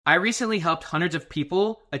I recently helped hundreds of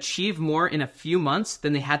people achieve more in a few months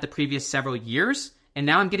than they had the previous several years. And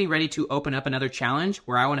now I'm getting ready to open up another challenge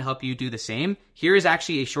where I want to help you do the same. Here is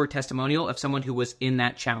actually a short testimonial of someone who was in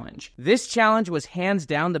that challenge. This challenge was hands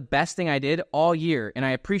down the best thing I did all year, and I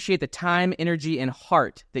appreciate the time, energy, and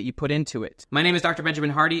heart that you put into it. My name is Dr. Benjamin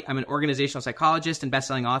Hardy. I'm an organizational psychologist and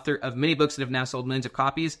best-selling author of many books that have now sold millions of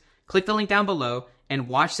copies. Click the link down below and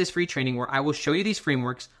watch this free training where I will show you these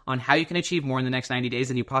frameworks on how you can achieve more in the next 90 days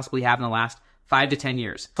than you possibly have in the last 5 to 10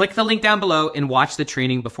 years. Click the link down below and watch the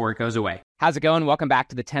training before it goes away. How's it going? Welcome back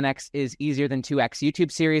to the 10X is Easier Than 2X YouTube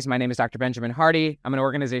series. My name is Dr. Benjamin Hardy. I'm an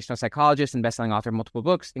organizational psychologist and best-selling author of multiple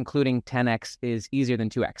books, including 10X is Easier Than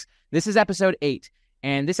 2X. This is episode 8,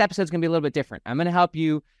 and this episode is going to be a little bit different. I'm going to help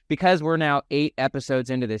you because we're now 8 episodes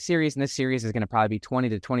into this series, and this series is going to probably be 20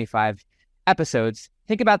 to 25 episodes.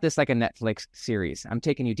 Think about this like a Netflix series. I'm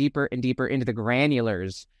taking you deeper and deeper into the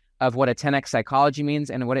granulars of what a 10X psychology means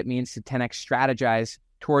and what it means to 10X strategize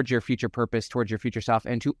towards your future purpose, towards your future self,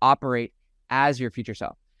 and to operate as your future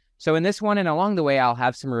self. So in this one and along the way, I'll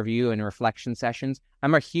have some review and reflection sessions.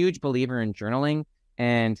 I'm a huge believer in journaling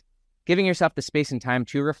and giving yourself the space and time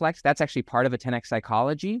to reflect. That's actually part of a 10X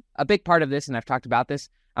psychology. A big part of this, and I've talked about this,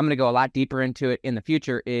 I'm going to go a lot deeper into it in the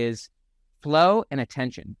future, is flow and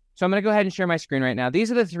attention. So I'm going to go ahead and share my screen right now.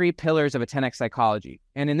 These are the 3 pillars of a 10X psychology.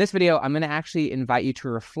 And in this video, I'm going to actually invite you to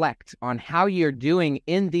reflect on how you're doing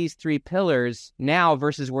in these 3 pillars now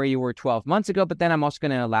versus where you were 12 months ago. But then I'm also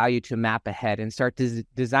going to allow you to map ahead and start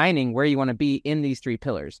designing where you want to be in these 3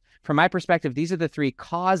 pillars. From my perspective, these are the 3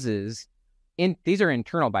 causes. These are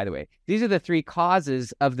internal, by the way. These are the 3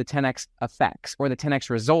 causes of the 10X effects or the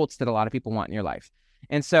 10X results that a lot of people want in your life.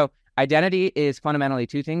 And so identity is fundamentally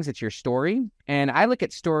 2 things. It's your story. And I look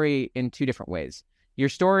at story in 2 different ways. Your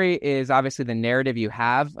story is obviously the narrative you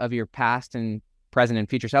have of your past and present and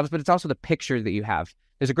future selves, but it's also the picture that you have.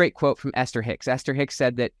 There's a great quote from Esther Hicks. Esther Hicks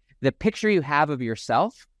said that the picture you have of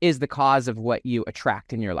yourself is the cause of what you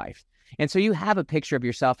attract in your life. And so you have a picture of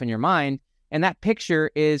yourself in your mind, and that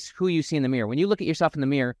picture is who you see in the mirror. When you look at yourself in the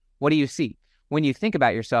mirror, what do you see? When you think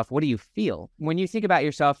about yourself, what do you feel? When you think about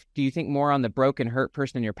yourself, do you think more on the broken, hurt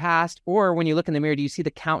person in your past? Or when you look in the mirror, do you see the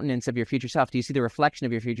countenance of your future self? Do you see the reflection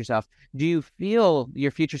of your future self? Do you feel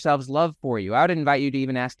your future self's love for you? I would invite you to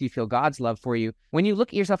even ask, do you feel God's love for you? When you look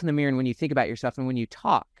at yourself in the mirror and when you think about yourself and when you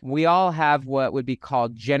talk, we all have what would be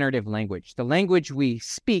called generative language. The language we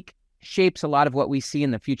speak shapes a lot of what we see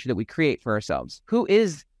in the future that we create for ourselves. Who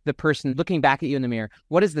is the person looking back at you in the mirror?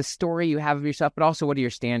 What is the story you have of yourself, but also what are your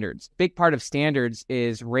standards? Big part of standards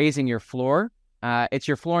is raising your floor. It's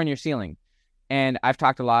your floor and your ceiling. And I've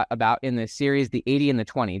talked a lot about in this series, the 80 and the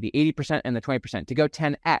 20, the 80% and the 20%, to go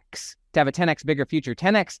 10X, to have a 10X bigger future.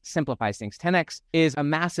 10X simplifies things. 10X is a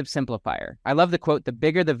massive simplifier. I love the quote, the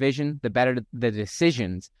bigger the vision, the better the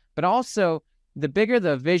decisions, but also the bigger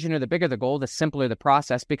the vision or the bigger the goal, the simpler the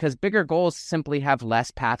process, because bigger goals simply have less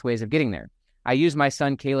pathways of getting there. I use my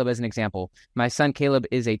son Caleb as an example. My son Caleb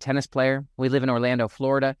is a tennis player. We live in Orlando,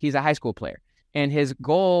 Florida. He's a high school player. And his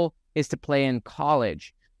goal is to play in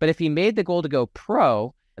college. But if he made the goal to go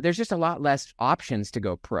pro, there's just a lot less options to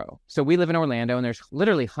go pro. So we live in Orlando, and there's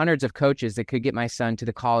literally hundreds of coaches that could get my son to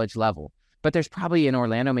the college level. But there's probably in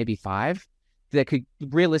Orlando maybe 5 that could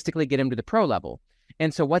realistically get him to the pro level.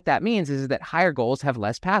 And so what that means is that higher goals have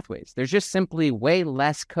less pathways. There's just simply way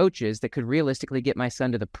less coaches that could realistically get my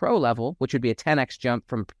son to the pro level, which would be a 10X jump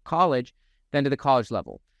from college, than to the college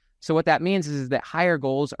level. So what that means is that higher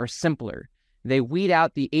goals are simpler. They weed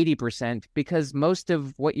out the 80% because most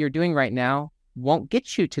of what you're doing right now won't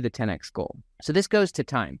get you to the 10X goal. So this goes to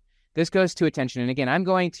time. This goes to attention. And again, I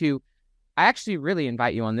actually really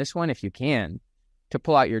invite you on this one, if you can, to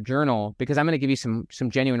pull out your journal, because I'm going to give you some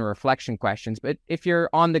genuine reflection questions. But if you're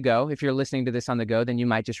on the go, if you're listening to this on the go, then you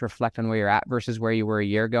might just reflect on where you're at versus where you were a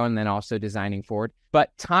year ago, and then also designing forward.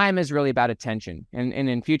 But time is really about attention. And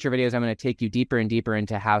in future videos, I'm going to take you deeper and deeper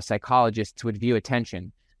into how psychologists would view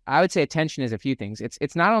attention. I would say attention is a few things.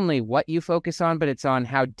 It's not only what you focus on, but it's on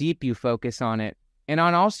how deep you focus on it, and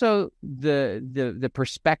on also the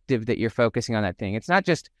perspective that you're focusing on that thing. It's not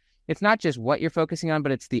just what you're focusing on,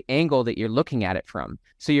 but it's the angle that you're looking at it from.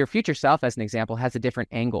 So your future self, as an example, has a different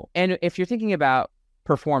angle. And if you're thinking about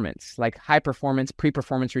performance, like high performance,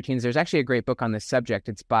 pre-performance routines, there's actually a great book on this subject.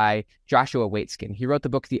 It's by Joshua Waitzkin. He wrote the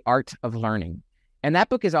book, The Art of Learning. And that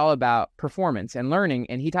book is all about performance and learning.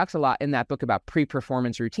 And he talks a lot in that book about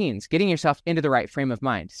pre-performance routines, getting yourself into the right frame of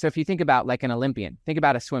mind. So if you think about like an Olympian, think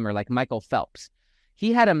about a swimmer like Michael Phelps.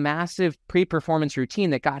 He had a massive pre-performance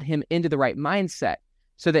routine that got him into the right mindset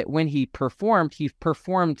so that when he performed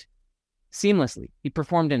seamlessly. He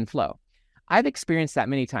performed in flow. I've experienced that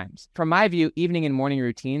many times. From my view, evening and morning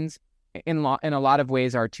routines in a lot of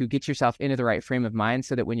ways are to get yourself into the right frame of mind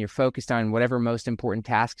so that when you're focused on whatever most important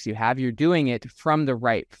tasks you have, you're doing it from the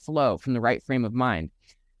right flow, from the right frame of mind.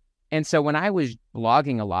 And so when I was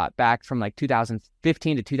blogging a lot back from like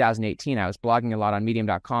 2015 to 2018, I was blogging a lot on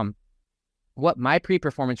medium.com. What my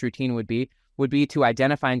pre-performance routine would be to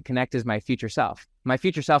identify and connect as my future self. My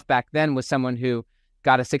future self back then was someone who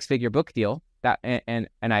got a 6-figure book deal, and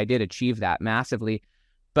I did achieve that massively.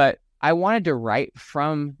 But I wanted to write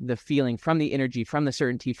from the feeling, from the energy, from the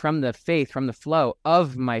certainty, from the faith, from the flow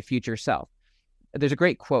of my future self. There's a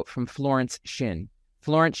great quote from Florence Shinn.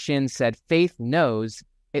 Florence Shinn said, "Faith knows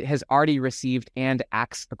it has already received and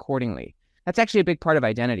acts accordingly." That's actually a big part of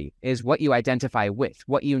identity, is what you identify with,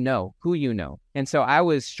 what you know, who you know. And so I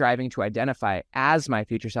was striving to identify as my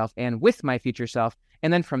future self and with my future self.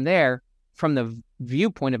 And then from there, from the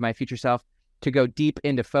viewpoint of my future self, to go deep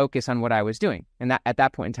into focus on what I was doing. And that at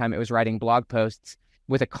that point in time, it was writing blog posts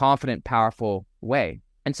with a confident, powerful way.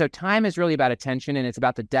 And so time is really about attention, and it's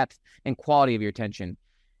about the depth and quality of your attention.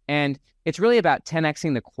 And it's really about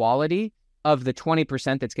 10xing the quality of the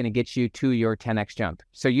 20% that's going to get you to your 10x jump.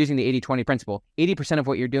 So using the 80-20 principle, 80% of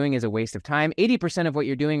what you're doing is a waste of time. 80% of what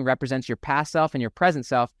you're doing represents your past self and your present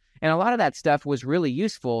self. And a lot of that stuff was really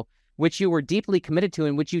useful, which you were deeply committed to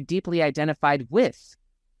and which you deeply identified with.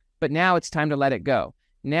 But now it's time to let it go.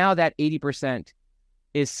 Now that 80%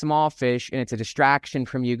 is small fish and it's a distraction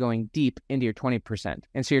from you going deep into your 20%.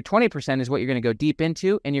 And so your 20% is what you're going to go deep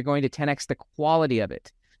into, and you're going to 10x the quality of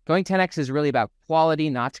it. Going 10x is really about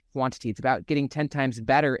quality, not quantity. It's about getting 10 times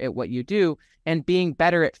better at what you do and being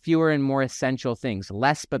better at fewer and more essential things.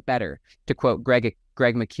 Less but better, to quote Greg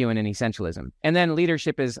McKeown in Essentialism. And then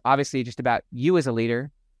leadership is obviously just about you as a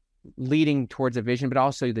leader leading towards a vision, but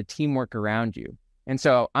also the teamwork around you. And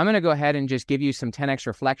so I'm going to go ahead and just give you some 10x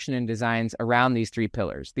reflection and designs around these 3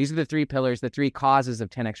 pillars. These are the 3 pillars, the 3 causes of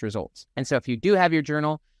 10x results. And so if you do have your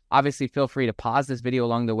journal, obviously feel free to pause this video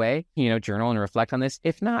along the way, journal and reflect on this.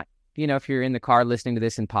 If not, if you're in the car listening to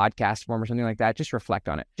this in podcast form or something like that, just reflect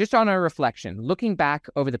on it. Just on a reflection, looking back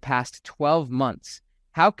over the past 12 months,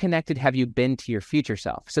 how connected have you been to your future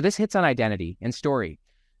self? So this hits on identity and story.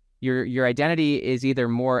 Your identity is either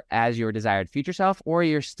more as your desired future self, or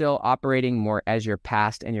you're still operating more as your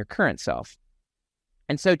past and your current self.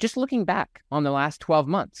 And so just looking back on the last 12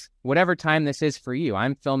 months, whatever time this is for you,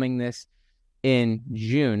 I'm filming this in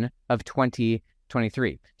June of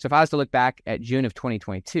 2023. So if I was to look back at June of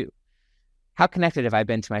 2022, how connected have I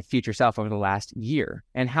been to my future self over the last year?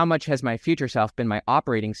 And how much has my future self been my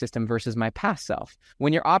operating system versus my past self?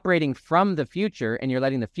 When you're operating from the future and you're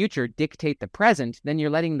letting the future dictate the present, then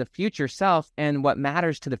you're letting the future self and what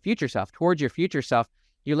matters to the future self, towards your future self,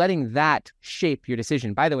 you're letting that shape your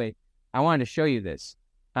decision. By the way, I wanted to show you this.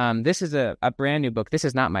 This is a brand new book. This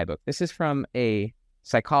is not my book. This is from a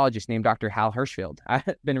psychologist named Dr. Hal Hershfield.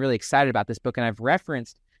 I've been really excited about this book, and I've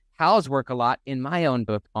referenced Hal's work a lot in my own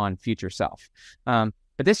book on future self. But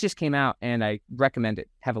this just came out, and I recommend it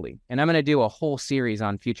heavily. And I'm going to do a whole series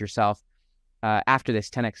on future self after this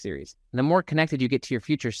 10X series. The more connected you get to your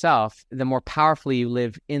future self, the more powerfully you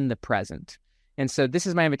live in the present. And so this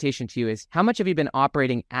is my invitation to you is, how much have you been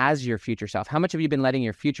operating as your future self? How much have you been letting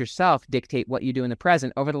your future self dictate what you do in the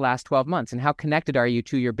present over the last 12 months? And how connected are you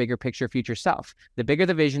to your bigger picture future self? The bigger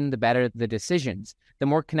the vision, the better the decisions. The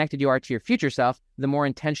more connected you are to your future self, the more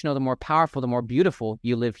intentional, the more powerful, the more beautiful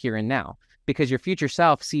you live here and now, because your future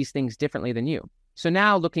self sees things differently than you. So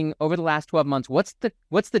now looking over the last 12 months, what's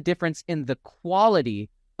the difference in the quality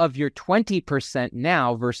of your 20%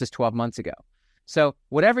 now versus 12 months ago? So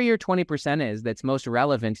whatever your 20% is that's most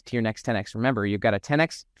relevant to your next 10X, remember, you've got a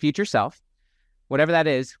 10X future self, whatever that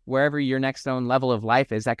is, wherever your next own level of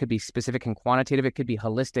life is. That could be specific and quantitative. It could be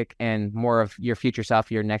holistic and more of your future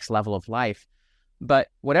self, your next level of life. But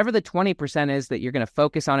whatever the 20% is that you're going to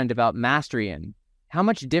focus on and develop mastery in, how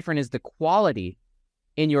much different is the quality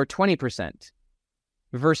in your 20%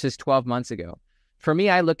 versus 12 months ago? For me,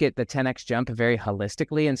 I look at the 10X jump very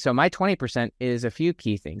holistically. And so my 20% is a few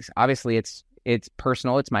key things. Obviously, it's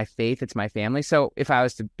personal, it's my faith, it's my family. So if I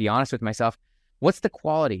was to be honest with myself, what's the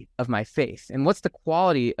quality of my faith? And what's the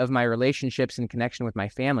quality of my relationships and connection with my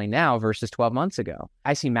family now versus 12 months ago?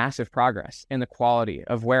 I see massive progress in the quality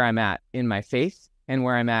of where I'm at in my faith and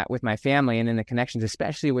where I'm at with my family and in the connections,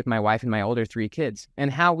 especially with my wife and my older 3 kids,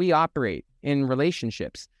 and how we operate in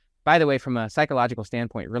relationships. By the way, from a psychological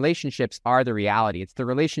standpoint, relationships are the reality. It's the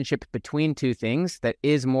relationship between 2 things that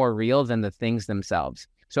is more real than the things themselves.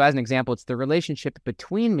 So as an example, it's the relationship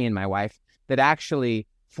between me and my wife that actually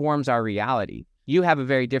forms our reality. You have a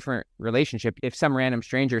very different relationship. If some random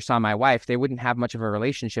stranger saw my wife, they wouldn't have much of a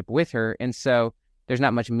relationship with her. And so there's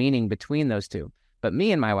not much meaning between those two. But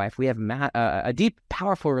me and my wife, we have a deep,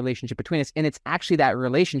 powerful relationship between us. And it's actually that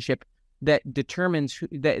relationship that determines,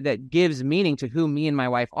 that gives meaning to who me and my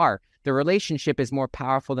wife are. The relationship is more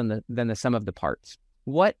powerful than the sum of the parts.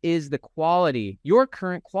 What is the quality, your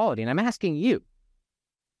current quality? And I'm asking you,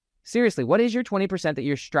 seriously, what is your 20% that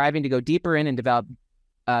you're striving to go deeper in and develop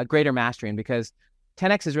greater mastery in? Because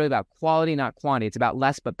 10X is really about quality, not quantity. It's about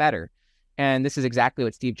less but better. And this is exactly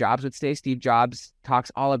what Steve Jobs would say. Steve Jobs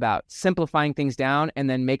talks all about simplifying things down and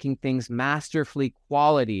then making things masterfully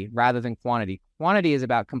quality rather than quantity. Quantity is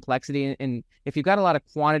about complexity. And if you've got a lot of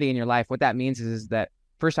quantity in your life, what that means is that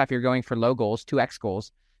first off, you're going for low goals, 2X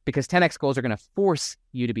goals, because 10X goals are going to force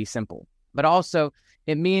you to be simple. But also,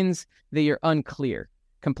 it means that you're unclear.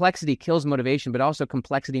 Complexity kills motivation, but also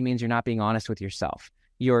complexity means you're not being honest with yourself.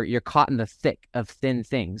 You're caught in the thick of thin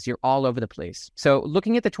things. You're all over the place. So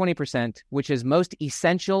looking at the 20%, which is most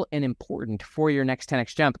essential and important for your next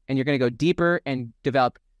 10X jump, and you're going to go deeper and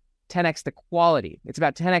develop 10X the quality. It's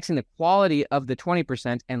about 10Xing the quality of the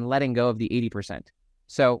 20% and letting go of the 80%.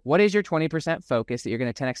 So what is your 20% focus that you're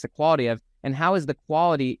going to 10X the quality of? And how is the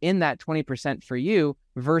quality in that 20% for you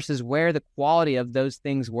versus where the quality of those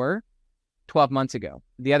things were 12 months ago?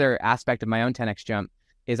 The other aspect of my own 10X jump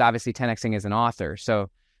is obviously 10Xing as an author. So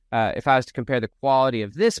if I was to compare the quality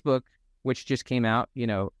of this book, which just came out,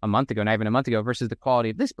 a month ago, not even a month ago, versus the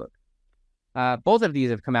quality of this book, both of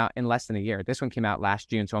these have come out in less than a year. This one came out last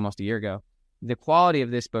June, so almost a year ago. The quality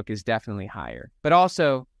of this book is definitely higher, but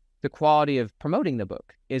also the quality of promoting the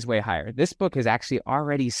book is way higher. This book has actually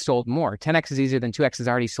already sold more. 10X is easier than 2X has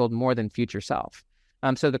already sold more than Future Self.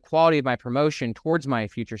 So the quality of my promotion towards my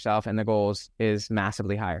future self and the goals is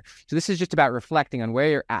massively higher. So this is just about reflecting on where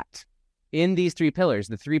you're at in these three pillars.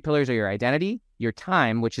 The three pillars are your identity, your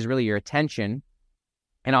time, which is really your attention,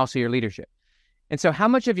 and also your leadership. And so how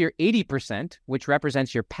much of your 80%, which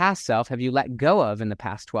represents your past self, have you let go of in the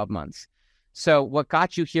past 12 months? So what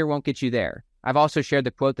got you here won't get you there. I've also shared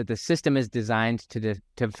the quote that the system is designed to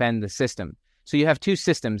defend the system. So you have two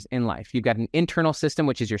systems in life. You've got an internal system,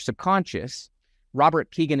 which is your subconscious.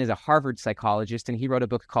 Robert Keegan is a Harvard psychologist, and he wrote a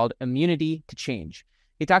book called Immunity to Change.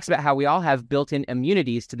 He talks about how we all have built-in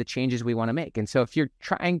immunities to the changes we want to make. And so if you're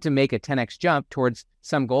trying to make a 10X jump towards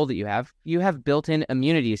some goal that you have built-in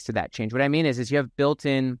immunities to that change. What I mean is you have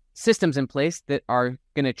built-in systems in place that are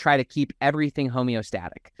going to try to keep everything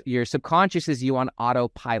homeostatic. Your subconscious is you on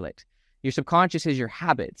autopilot. Your subconscious is your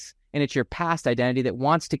habits, and it's your past identity that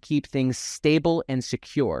wants to keep things stable and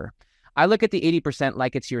secure. I look at the 80%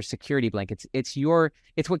 like it's your security blanket. It's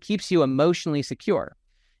what keeps you emotionally secure.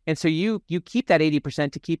 And so you keep that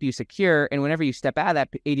 80% to keep you secure. And whenever you step out of that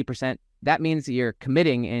 80%, that means that you're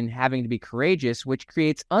committing and having to be courageous, which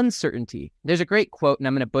creates uncertainty. There's a great quote, and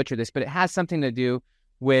I'm going to butcher this, but it has something to do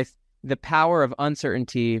with the power of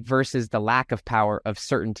uncertainty versus the lack of power of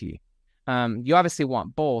certainty. You obviously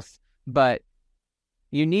want both, but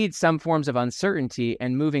you need some forms of uncertainty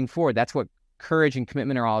and moving forward. That's what courage and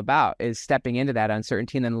commitment are all about, is stepping into that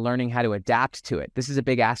uncertainty and then learning how to adapt to it. This is a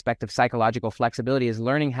big aspect of psychological flexibility, is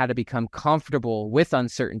learning how to become comfortable with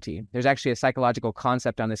uncertainty. There's actually a psychological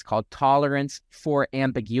concept on this called tolerance for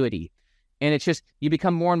ambiguity. And it's just, you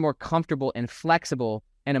become more and more comfortable and flexible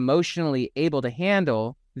and emotionally able to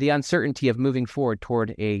handle the uncertainty of moving forward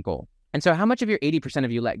toward a goal. And so how much of your 80%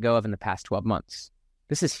 have you let go of in the past 12 months?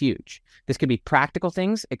 This is huge. This could be practical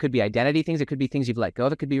things. It could be identity things. It could be things you've let go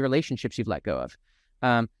of. It could be relationships you've let go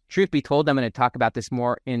of. Truth be told, I'm going to talk about this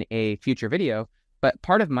more in a future video, but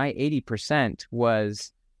part of my 80%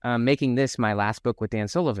 was making this my last book with Dan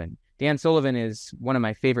Sullivan. Dan Sullivan is one of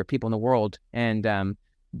my favorite people in the world, and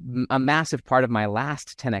a massive part of my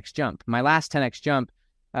last 10X jump. My last 10X jump,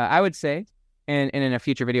 I would say, and in a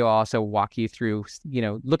future video, I'll also walk you through,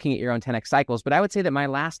 looking at your own 10X cycles, but I would say that my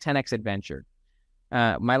last 10X adventure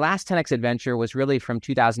was really from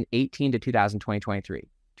 2018 to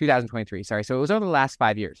 2023. Sorry. So it was over the last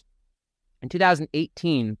 5 years. In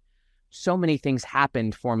 2018, so many things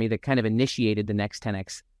happened for me that kind of initiated the next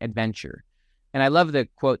 10X adventure. And I love the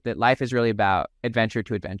quote that life is really about adventure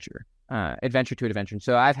to adventure. And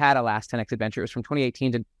so I've had a last 10X adventure. It was from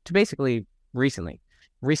 2018 to basically recently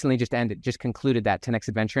just concluded that 10X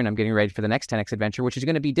adventure, and I'm getting ready for the next 10X adventure, which is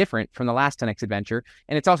going to be different from the last 10X adventure.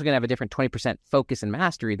 And it's also going to have a different 20% focus and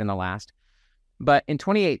mastery than the last. But in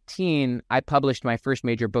 2018, I published my first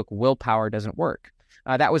major book, Willpower Doesn't Work.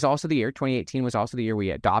 That was also the year, 2018 was also the year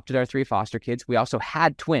we adopted our 3 foster kids. We also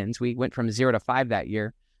had twins. We went from 0 to 5 that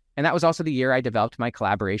year. And that was also the year I developed my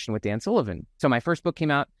collaboration with Dan Sullivan. So my first book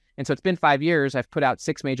came out. And so it's been 5 years. I've put out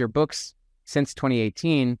 6 major books since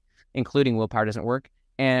 2018, including Willpower Doesn't Work.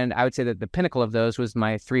 And I would say that the pinnacle of those was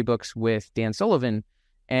my 3 books with Dan Sullivan.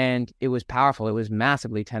 And it was powerful. It was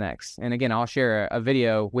massively 10x. And again, I'll share a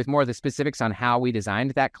video with more of the specifics on how we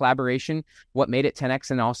designed that collaboration, what made it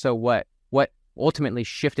 10x, and also what ultimately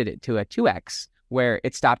shifted it to a 2x, where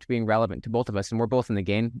it stopped being relevant to both of us. And we're both in the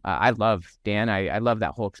game. I love Dan. I love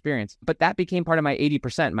that whole experience. But that became part of my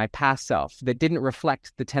 80%, my past self, that didn't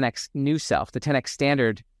reflect the 10x new self, the 10x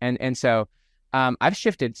standard. And so I've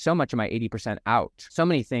shifted so much of my 80% out, so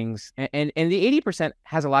many things. And the 80%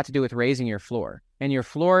 has a lot to do with raising your floor. And your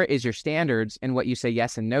floor is your standards and what you say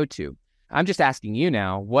yes and no to. I'm just asking you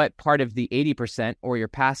now, what part of the 80% or your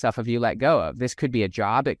past self have you let go of? This could be a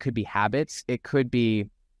job. It could be habits. It could be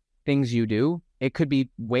things you do. It could be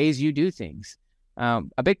ways you do things.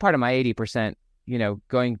 A big part of my 80%,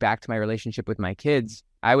 going back to my relationship with my kids,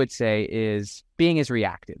 I would say is being as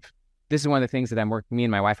reactive. This is one of the things that me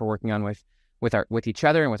and my wife are working on with each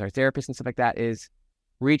other and with our therapist and stuff like that, is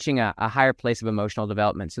reaching a higher place of emotional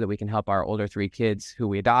development so that we can help our older 3 kids who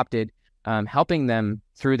we adopted, helping them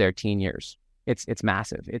through their teen years. It's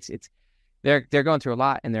massive. They're going through a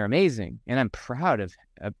lot and they're amazing. And I'm proud of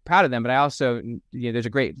them. But I also, there's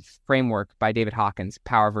a great framework by David Hawkins,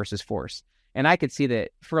 Power versus Force. And I could see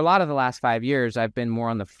that for a lot of the last 5 years, I've been more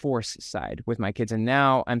on the force side with my kids. And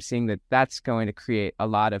now I'm seeing that that's going to create a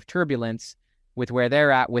lot of turbulence with where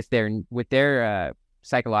they're at with their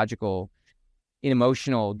psychological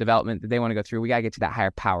emotional development that they want to go through. We got to get to that higher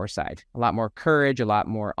power side. A lot more courage, a lot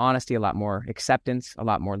more honesty, a lot more acceptance, a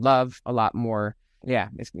lot more love, a lot more,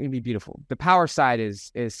 it's going to be beautiful. The power side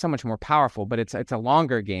is so much more powerful, but it's a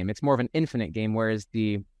longer game. It's more of an infinite game, whereas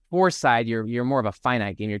the force side, you're more of a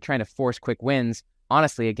finite game. You're trying to force quick wins,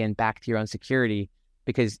 honestly, again, back to your own security,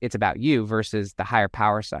 because it's about you versus the higher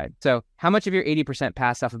power side. So how much of your 80%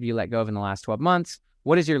 past self have you let go of in the last 12 months?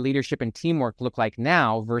 What does your leadership and teamwork look like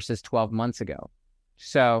now versus 12 months ago?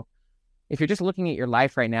 So if you're just looking at your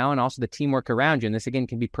life right now and also the teamwork around you, and this again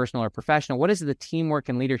can be personal or professional, what does the teamwork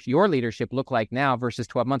and your leadership look like now versus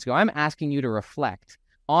 12 months ago? I'm asking you to reflect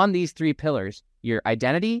on these 3 pillars: your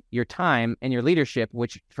identity, your time, and your leadership,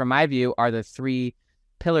 which from my view are the 3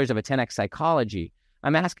 pillars of a 10x psychology.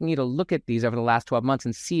 I'm asking you to look at these over the last 12 months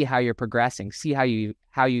and see how you're progressing, see how you've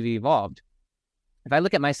evolved. If I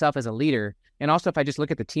look at myself as a leader, and also if I just look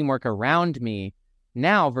at the teamwork around me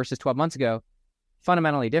now versus 12 months ago,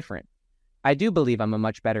 fundamentally different. I do believe I'm a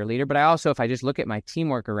much better leader, but I also, if I just look at my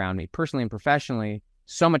teamwork around me, personally and professionally,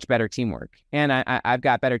 so much better teamwork. And I've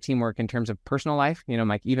got better teamwork in terms of personal life.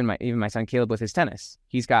 Even my son Caleb with his tennis,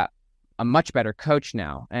 he's got a much better coach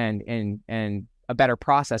now and a better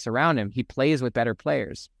process around him. He plays with better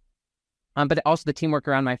players. But also the teamwork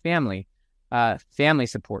around my family, family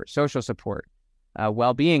support, social support,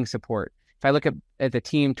 well-being support. If I look at the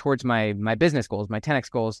team towards my business goals, my 10x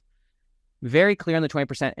goals, very clear on the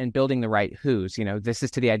 20% and building the right who's. This is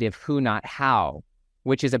to the idea of who, not how,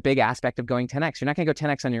 which is a big aspect of going 10x. You're not going to go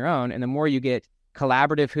 10x on your own. And the more you get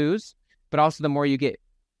collaborative who's, but also the more you get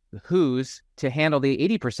who's to handle the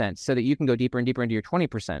 80% so that you can go deeper and deeper into your 20%.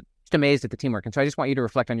 Just amazed at the teamwork. And so I just want you to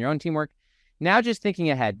reflect on your own teamwork. Now just thinking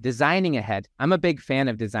ahead, designing ahead. I'm a big fan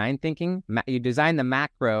of design thinking. You design the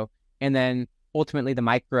macro and then ultimately the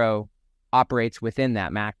micro operates within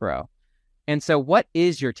that macro. And so what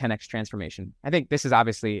is your 10x transformation? I think this is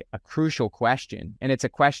obviously a crucial question, and it's a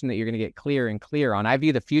question that you're going to get clear and clear on. I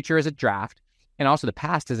view the future as a draft and also the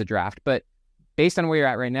past as a draft, but based on where you're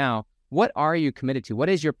at right now, what are you committed to? What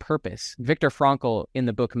is your purpose? Viktor Frankl in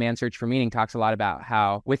the book Man's Search for Meaning talks a lot about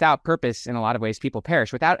how without purpose, in a lot of ways, people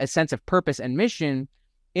perish. Without a sense of purpose and mission,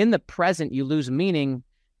 in the present, you lose meaning.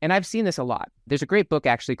 And I've seen this a lot. There's a great book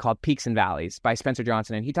actually called Peaks and Valleys by Spencer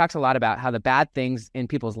Johnson, and he talks a lot about how the bad things in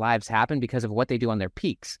people's lives happen because of what they do on their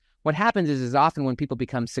peaks. What happens is often when people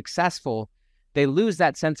become successful, they lose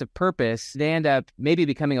that sense of purpose. They end up maybe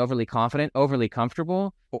becoming overly confident, overly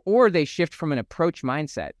comfortable, or they shift from an approach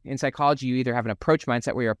mindset. In psychology, you either have an approach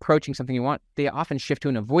mindset where you're approaching something you want. They often shift to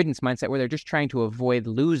an avoidance mindset where they're just trying to avoid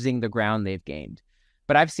losing the ground they've gained.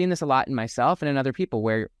 But I've seen this a lot in myself and in other people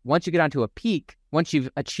where once you get onto a peak, once you've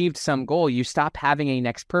achieved some goal, you stop having a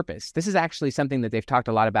next purpose. This is actually something that they've talked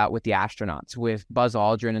a lot about with the astronauts, with Buzz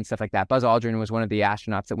Aldrin and stuff like that. Buzz Aldrin was one of the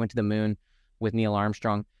astronauts that went to the moon with Neil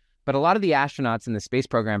Armstrong. But a lot of the astronauts in the space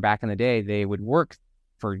program back in the day, they would work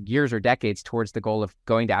for years or decades towards the goal of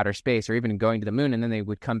going to outer space or even going to the moon. And then they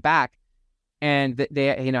would come back and they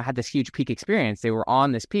had this huge peak experience. They were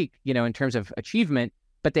on this peak, in terms of achievement,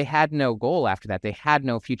 but they had no goal after that. They had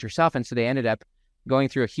no future self. And so they ended up going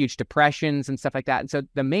through a huge depressions and stuff like that. And so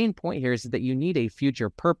the main point here is that you need a future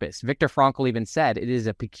purpose. Viktor Frankl even said it is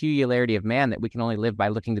a peculiarity of man that we can only live by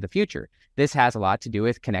looking to the future. This has a lot to do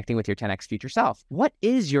with connecting with your 10x future self. What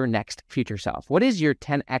is your next future self? What is your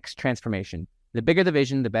 10x transformation? The bigger the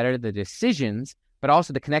vision, the better the decisions, but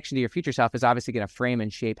also the connection to your future self is obviously going to frame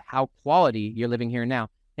and shape how quality you're living here and now.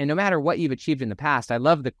 And no matter what you've achieved in the past, I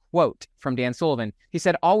love the quote from Dan Sullivan. He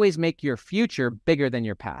said, always make your future bigger than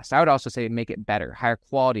your past. I would also say make it better, higher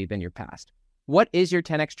quality than your past. What is your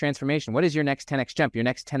 10x transformation? What is your next 10x jump, your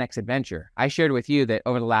next 10x adventure? I shared with you that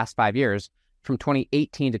over the last 5 years, from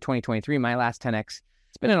 2018 to 2023, my last 10x,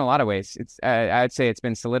 it's been in a lot of ways. I would say it's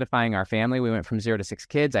been solidifying our family. We went from 0 to 6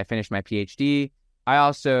 kids. I finished my PhD. I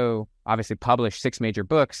also obviously published 6 major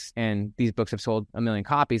books, and these books have sold 1 million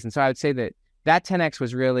copies. And so I would say that 10X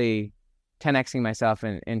was really 10Xing myself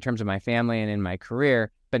in terms of my family and in my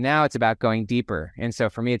career, but now it's about going deeper. And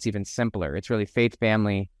so for me, it's even simpler. It's really faith,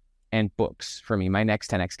 family, and books for me. My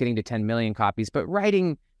next 10X, getting to 10 million copies, but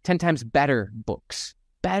writing 10 times better books.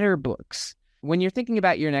 When you're thinking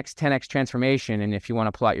about your next 10X transformation, and if you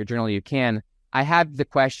want to pull out your journal, you can, I have the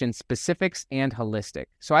question specifics and holistic.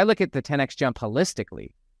 So I look at the 10X jump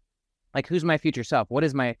holistically. Like, who's my future self? What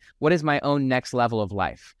is my own next level of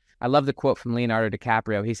life? I love the quote from Leonardo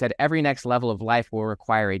DiCaprio. He said, every next level of life will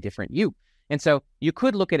require a different you. And so you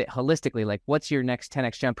could look at it holistically, like, what's your next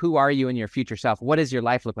 10X jump? Who are you in your future self? What does your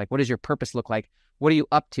life look like? What does your purpose look like? What are you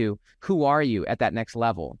up to? Who are you at that next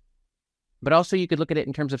level? But also you could look at it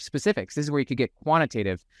in terms of specifics. This is where you could get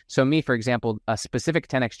quantitative. So me, for example, a specific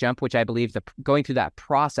 10X jump, which I believe going through that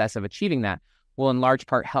process of achieving that will in large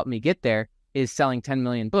part help me get there, is selling 10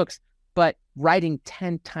 million books, but writing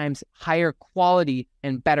 10 times higher quality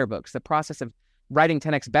and better books. The process of writing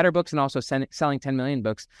 10X better books and also selling 10 million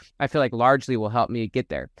books, I feel like largely will help me get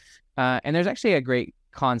there. And there's actually a great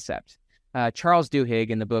concept. Charles Duhigg,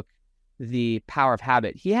 in the book, The Power of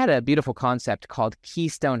Habit, he had a beautiful concept called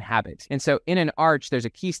keystone habit. And so in an arch, there's a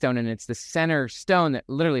keystone, and it's the center stone that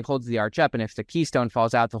literally holds the arch up. And if the keystone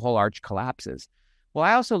falls out, the whole arch collapses. Well,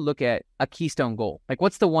 I also look at a keystone goal. Like,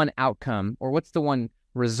 what's the one outcome, or what's the one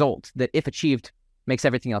result that, if achieved, makes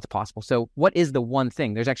everything else possible? So what is the one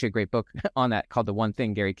thing? There's actually a great book on that called The One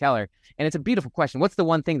Thing, Gary Keller. And it's a beautiful question. What's the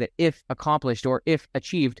one thing that, if accomplished or if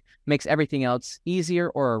achieved, makes everything else easier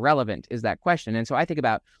or irrelevant, is that question. And so I think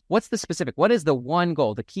about, what's the specific, what is the one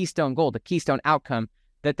goal, the keystone outcome,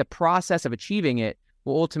 that the process of achieving it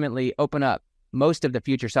will ultimately open up most of the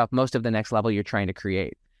future self, most of the next level you're trying to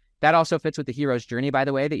create. That also fits with the hero's journey, by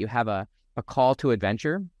the way, that you have a call to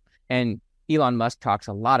adventure. And Elon Musk talks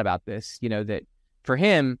a lot about this, that for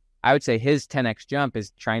him, I would say his 10X jump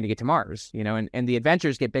is trying to get to Mars, and the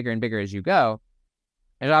adventures get bigger and bigger as you go.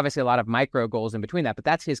 There's obviously a lot of micro goals in between that, but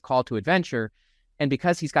that's his call to adventure. And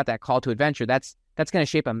because he's got that call to adventure, that's going to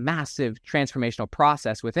shape a massive transformational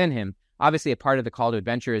process within him. Obviously, a part of the call to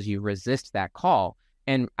adventure is you resist that call.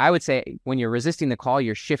 And I would say when you're resisting the call,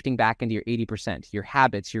 you're shifting back into your 80%, your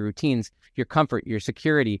habits, your routines, your comfort, your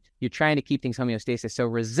security. You're trying to keep things homeostasis. So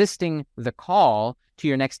resisting the call to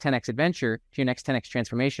your next 10X adventure, to your next 10X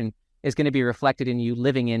transformation, is going to be reflected in you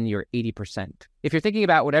living in your 80%. If you're thinking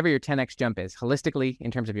about whatever your 10X jump is, holistically in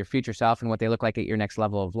terms of your future self and what they look like at your next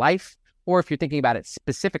level of life, or if you're thinking about it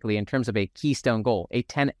specifically in terms of a keystone goal, a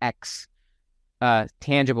 10X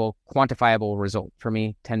tangible, quantifiable result, for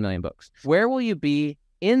me, 10 million books. Where will you be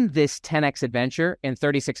in this 10X adventure in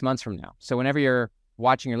 36 months from now? So whenever you're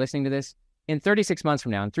watching or listening to this, in 36 months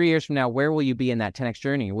from now, in 3 years from now, where will you be in that 10X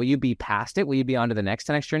journey? Will you be past it? Will you be on to the next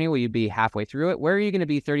 10X journey? Will you be halfway through it? Where are you going to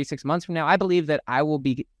be 36 months from now? I believe that I will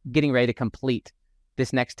be getting ready to complete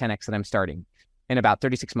this next 10X that I'm starting. In about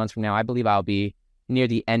 36 months from now, I believe I'll be near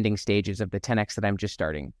the ending stages of the 10X that I'm just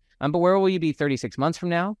starting. But where will you be 36 months from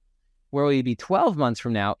now? Where will you be 12 months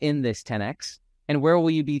from now in this 10X? And where will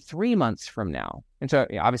you be 3 months from now? And so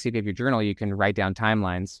obviously, if you have your journal, you can write down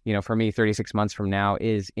timelines. For me, 36 months from now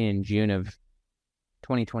is in June of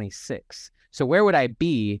 2026. So where would I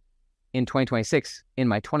be in 2026 in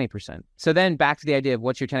my 20%? So then back to the idea of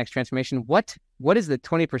what's your 10X transformation? What is the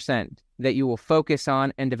 20% that you will focus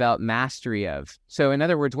on and develop mastery of? So in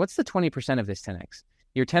other words, what's the 20% of this 10X?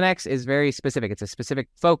 Your 10X is very specific. It's a specific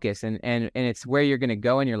focus and it's where you're going to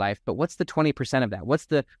go in your life. But what's the 20% of that?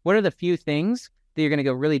 What are the few things that you're going to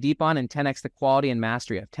go really deep on and 10X the quality and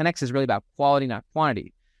mastery of? 10X is really about quality, not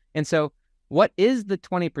quantity. And so what is the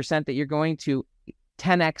 20% that you're going to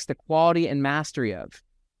 10X the quality and mastery of?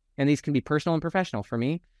 And these can be personal and professional. For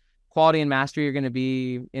me, quality and mastery are going to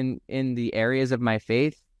be in the areas of my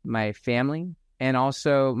faith, my family, and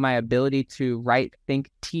also my ability to write, think,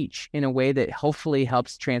 teach in a way that hopefully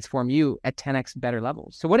helps transform you at 10x better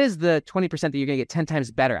levels. So what is the 20% that you're going to get 10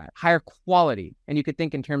 times better at? Higher quality. And you could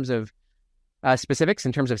think in terms of specifics,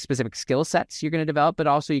 in terms of specific skill sets you're going to develop, but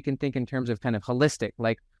also you can think in terms of kind of holistic,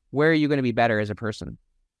 like where are you going to be better as a person?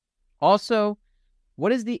 Also,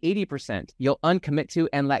 what is the 80% you'll uncommit to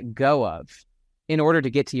and let go of in order to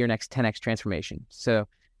get to your next 10x transformation? So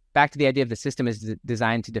back to the idea of the system is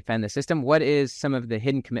designed to defend the system. What is some of the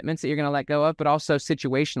hidden commitments that you're going to let go of, but also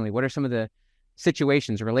situationally, what are some of the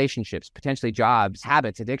situations, relationships, potentially jobs,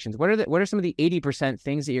 habits, addictions? What are some of the 80%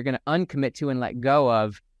 things that you're going to uncommit to and let go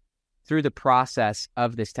of through the process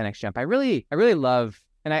of this 10x jump? I really love,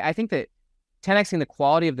 and I think that 10xing the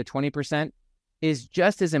quality of the 20% is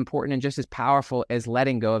just as important and just as powerful as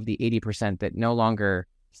letting go of the 80% that no longer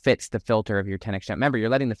fits the filter of your 10x jump. Remember, you're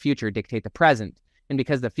letting the future dictate the present. And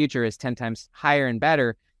because the future is 10 times higher and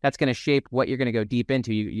better, that's going to shape what you're going to go deep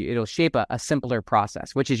into. It'll shape a simpler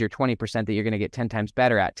process, which is your 20% that you're going to get 10 times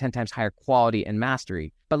better at, 10 times higher quality and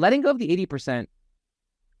mastery. But letting go of the 80%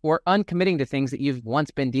 or uncommitting to things that you've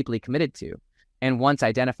once been deeply committed to and once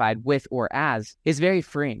identified with or as is very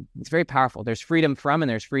freeing. It's very powerful. There's freedom from and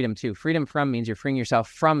there's freedom to. Freedom from means you're freeing yourself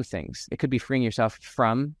from things. It could be freeing yourself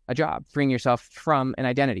from a job, freeing yourself from an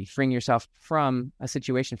identity, freeing yourself from a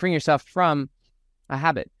situation, freeing yourself from a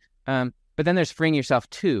habit. But then there's freeing yourself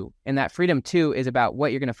to, and that freedom to is about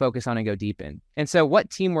what you're going to focus on and go deep in. And so what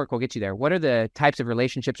teamwork will get you there? What are the types of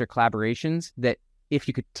relationships or collaborations that if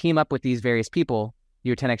you could team up with these various people,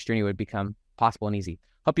 your 10x journey would become possible and easy?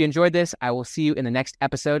 Hope you enjoyed this. I will see you in the next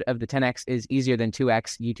episode of the 10x is easier than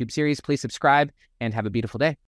 2x YouTube series. Please subscribe and have a beautiful day.